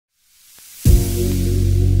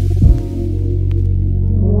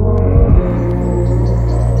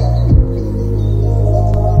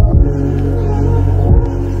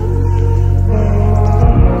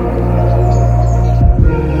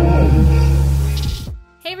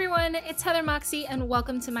it's Heather Moxie and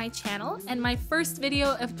welcome to my channel and my first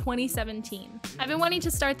video of 2017. I've been wanting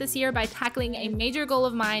to start this year by tackling a major goal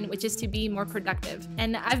of mine, which is to be more productive.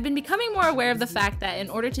 And I've been becoming more aware of the fact that in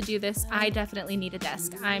order to do this, I definitely need a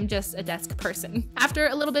desk. I'm just a desk person. After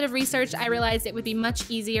a little bit of research, I realized it would be much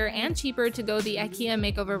easier and cheaper to go the Ikea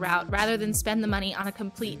makeover route rather than spend the money on a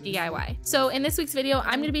complete DIY. So in this week's video,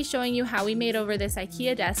 I'm going to be showing you how we made over this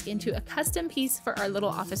Ikea desk into a custom piece for our little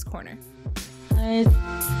office corner.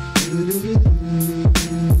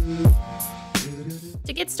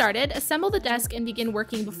 To get started, assemble the desk and begin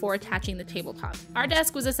working before attaching the tabletop. Our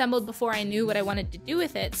desk was assembled before I knew what I wanted to do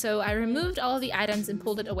with it, so I removed all of the items and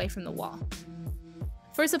pulled it away from the wall.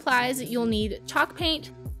 For supplies, you'll need chalk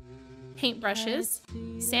paint, paint brushes,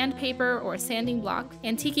 sandpaper or sanding block,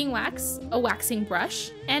 antiquing wax, a waxing brush,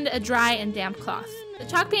 and a dry and damp cloth. The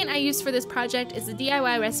chalk paint I used for this project is a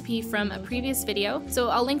DIY recipe from a previous video, so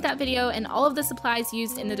I'll link that video and all of the supplies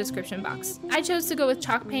used in the description box. I chose to go with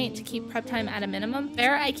chalk paint to keep prep time at a minimum.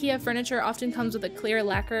 Bare Ikea furniture often comes with a clear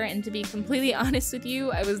lacquer, and to be completely honest with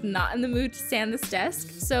you, I was not in the mood to sand this desk.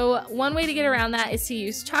 So one way to get around that is to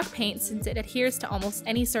use chalk paint since it adheres to almost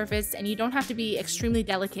any surface and you don't have to be extremely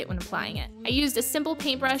delicate when applying it. I used a simple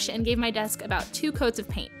paintbrush and gave my desk about 2 coats of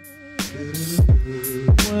paint.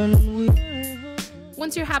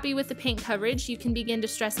 Once you're happy with the paint coverage, you can begin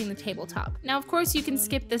distressing the tabletop. Now, of course, you can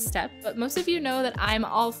skip this step, but most of you know that I'm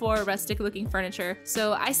all for rustic-looking furniture,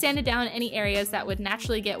 so I sanded down any areas that would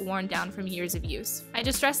naturally get worn down from years of use. I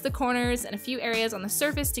distressed the corners and a few areas on the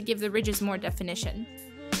surface to give the ridges more definition.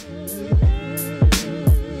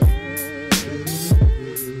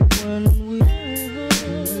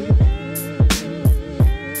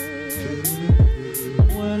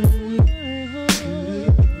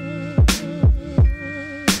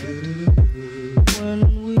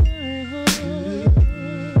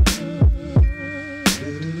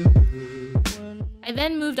 I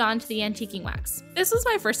then moved on to the antiquing wax. This was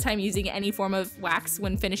my first time using any form of wax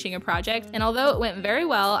when finishing a project, and although it went very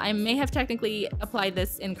well, I may have technically applied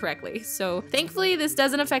this incorrectly. So thankfully this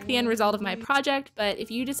doesn't affect the end result of my project, but if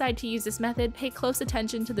you decide to use this method, pay close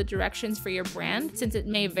attention to the directions for your brand since it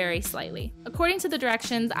may vary slightly. According to the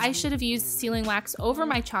directions, I should have used sealing wax over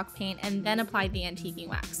my chalk paint and then applied the antiquing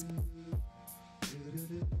wax.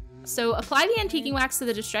 So apply the antiquing wax to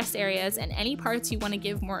the distressed areas and any parts you want to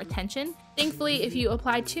give more attention. Thankfully, if you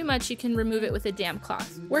apply too much, you can remove it with a damp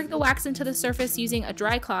cloth. Work the wax into the surface using a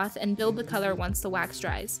dry cloth and build the color once the wax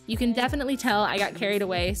dries. You can definitely tell I got carried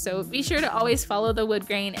away, so be sure to always follow the wood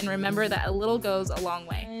grain and remember that a little goes a long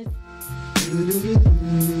way.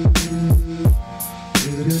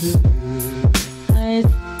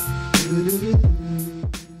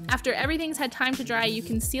 After everything's had time to dry, you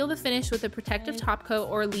can seal the finish with a protective top coat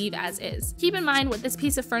or leave as is. Keep in mind what this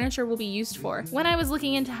piece of furniture will be used for. When I was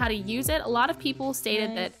looking into how to use it, a lot of people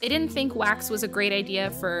stated that they didn't think wax was a great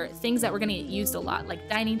idea for things that were going to get used a lot, like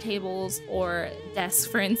dining tables or desks,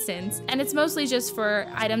 for instance. And it's mostly just for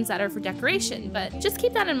items that are for decoration, but just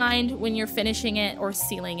keep that in mind when you're finishing it or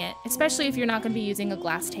sealing it, especially if you're not going to be using a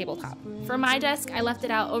glass tabletop. For my desk, I left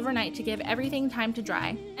it out overnight to give everything time to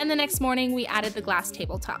dry, and the next morning we added the glass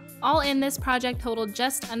tabletop. All in, this project totaled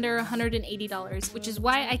just under $180, which is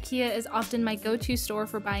why Ikea is often my go-to store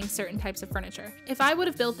for buying certain types of furniture. If I would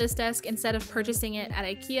have built this desk instead of purchasing it at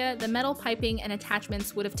Ikea, the metal piping and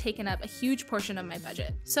attachments would have taken up a huge portion of my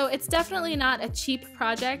budget. So it's definitely not a cheap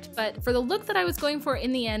project, but for the look that I was going for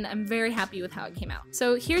in the end, I'm very happy with how it came out.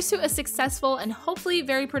 So here's to a successful and hopefully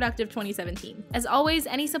very productive 2017. As always,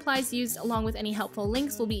 any supplies used along with any helpful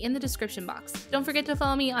links will be in the description box. Don't forget to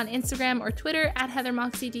follow me on Instagram or Twitter at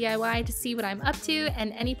HeatherMoxieDIY to see what I'm up to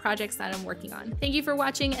and any projects that I'm working on. Thank you for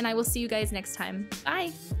watching, and I will see you guys next time.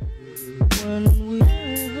 Bye!